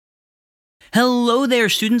Hello there,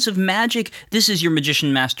 students of magic. This is your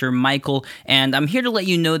Magician Master, Michael, and I'm here to let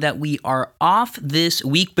you know that we are off this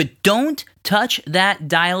week, but don't touch that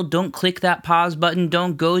dial. Don't click that pause button.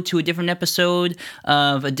 Don't go to a different episode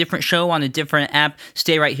of a different show on a different app.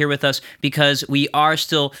 Stay right here with us because we are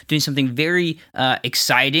still doing something very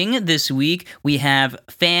exciting this week. We have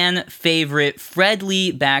fan favorite Fred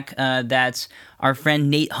Lee back. That's our friend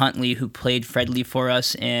Nate Huntley, who played Fred Lee for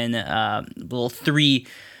us in a little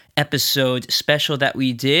 3-episode special that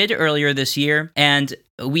we did earlier this year. And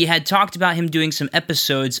we had talked about him doing some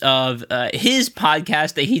episodes of his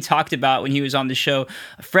podcast that he talked about when he was on the show,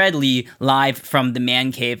 Fred Lee, live from the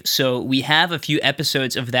Man Cave. So we have a few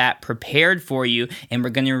episodes of that prepared for you, and we're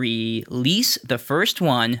going to release the first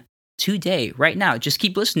one today, right now. Just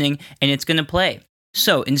keep listening, and it's going to play.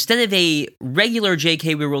 So instead of a regular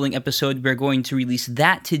JK We're Rolling episode, we're going to release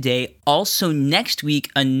that today. Also next week,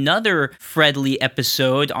 another Fred Lee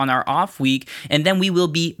episode on our off week. And then we will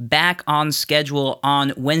be back on schedule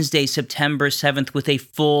on Wednesday, September 7th with a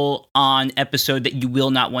full-on episode that you will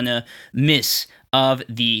not want to miss of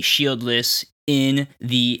the Shieldless in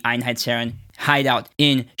the Einheitsherren hideout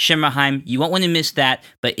in Shimmerheim. You won't want to miss that,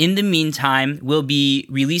 but in the meantime, we'll be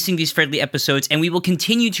releasing these Fred Lee episodes, and we will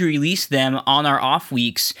continue to release them on our off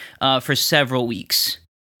weeks for several weeks.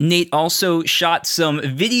 Nate also shot some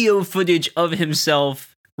video footage of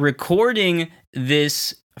himself recording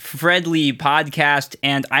this Fred Lee podcast,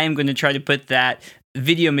 and I am going to try to put that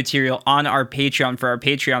video material on our Patreon for our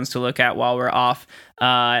Patreons to look at while we're off.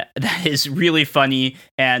 That is really funny,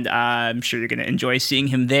 and I'm sure you're going to enjoy seeing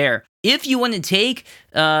him there. If you want to take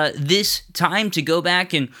this time to go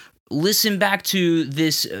back and listen back to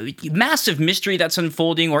this massive mystery that's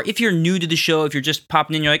unfolding, or if you're new to the show, if you're just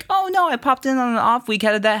popping in, you're like, oh no, I popped in on an off week,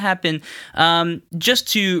 how did that happen? Just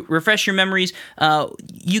to refresh your memories,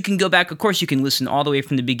 you can go back, of course, you can listen all the way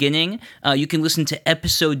from the beginning. You can listen to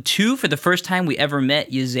episode 2 for the first time we ever met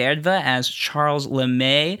Yzerdva as Charles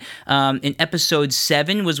LeMay. In episode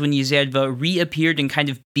 7 was when Yzerdva reappeared and kind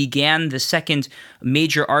of began the second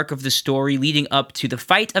major arc of the story leading up to the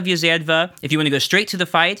fight of Yzerdva. If you want to go straight to the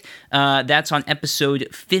fight, that's on episode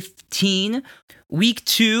 15. Week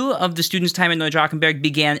 2 of the students' time at Neudrachenberg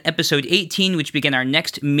began episode 18, which began our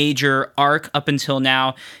next major arc up until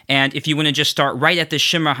now. And if you want to just start right at the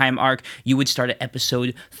Shimmerheim arc, you would start at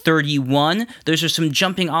episode 31. Those are some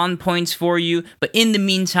jumping on points for you. But in the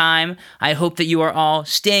meantime, I hope that you are all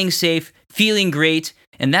staying safe, feeling great.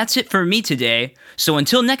 And that's it for me today. So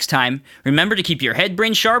until next time, remember to keep your head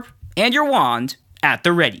brain sharp and your wand at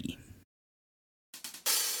the ready.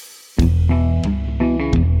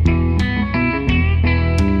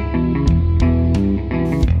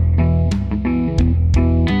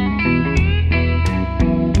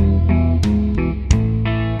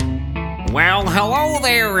 Well, hello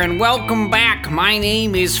there and welcome back. My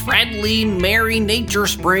name is Fred Lee Mary Nature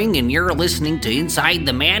Spring, and you're listening to Inside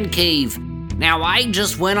the Man Cave. Now, I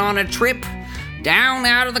just went on a trip down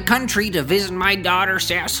out of the country to visit my daughter,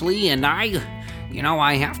 Cecily, and I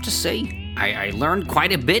have to say, I learned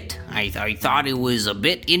quite a bit. I thought it was a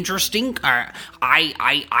bit interesting.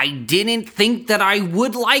 I didn't think that I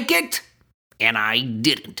would like it, and I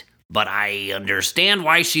didn't. But I understand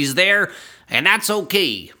why she's there, and that's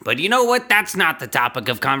okay. But you know what? That's not the topic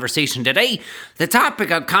of conversation today. The topic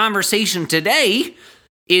of conversation today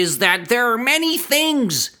is that there are many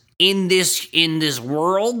things in this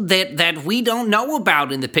world that we don't know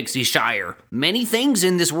about in the Pixie Shire. Many things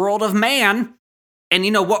in this world of man. And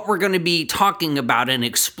you know what we're going to be talking about and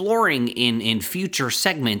exploring in future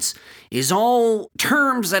segments is all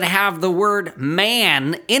terms that have the word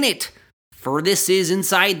man in it. For this is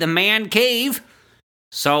Inside the Man Cave.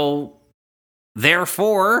 So,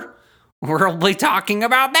 therefore, we'll be talking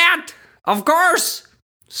about that, of course.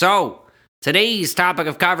 So, today's topic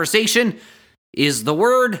of conversation is the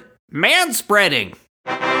word manspreading.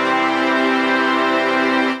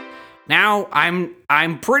 Now,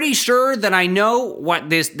 I'm pretty sure that I know what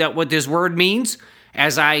this word means,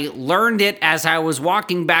 as I learned it as I was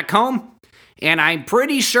walking back home, and I'm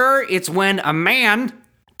pretty sure it's when a man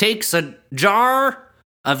takes a jar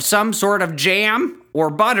of some sort of jam or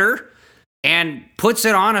butter and puts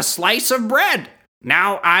it on a slice of bread.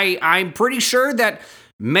 Now, I'm pretty sure that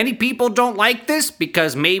many people don't like this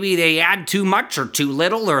because maybe they add too much or too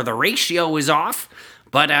little or the ratio is off,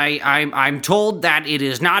 but I'm told that it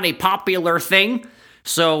is not a popular thing.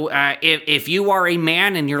 So if you are a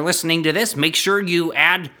man and you're listening to this, make sure you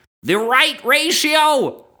add the right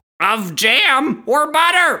ratio of jam or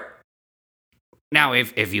butter. Now,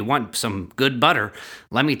 if you want some good butter,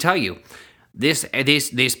 let me tell you, this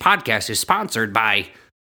podcast is sponsored by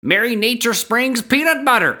Mary Nature Springs Peanut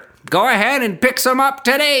Butter. go ahead and pick some up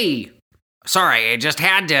today. Sorry,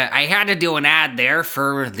 I had to do an ad there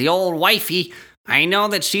for the old wifey. I know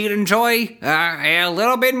that she'd enjoy a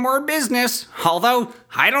little bit more business, although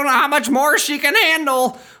I don't know how much more she can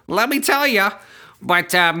handle, let me tell you. But,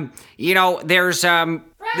 there's, Fredley,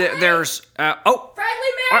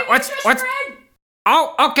 Mary, what's, Fred?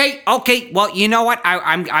 oh, okay, well, you know what,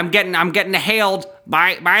 I'm getting hailed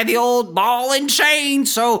by the old ball and chain,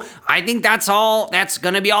 so I think that's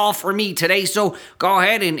gonna be all for me today, so go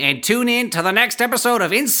ahead and tune in to the next episode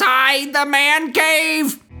of Inside the Man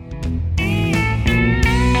Cave.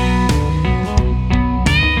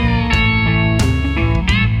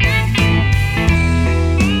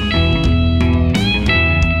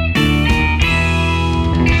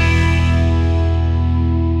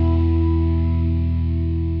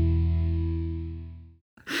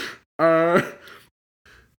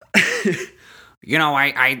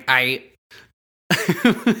 I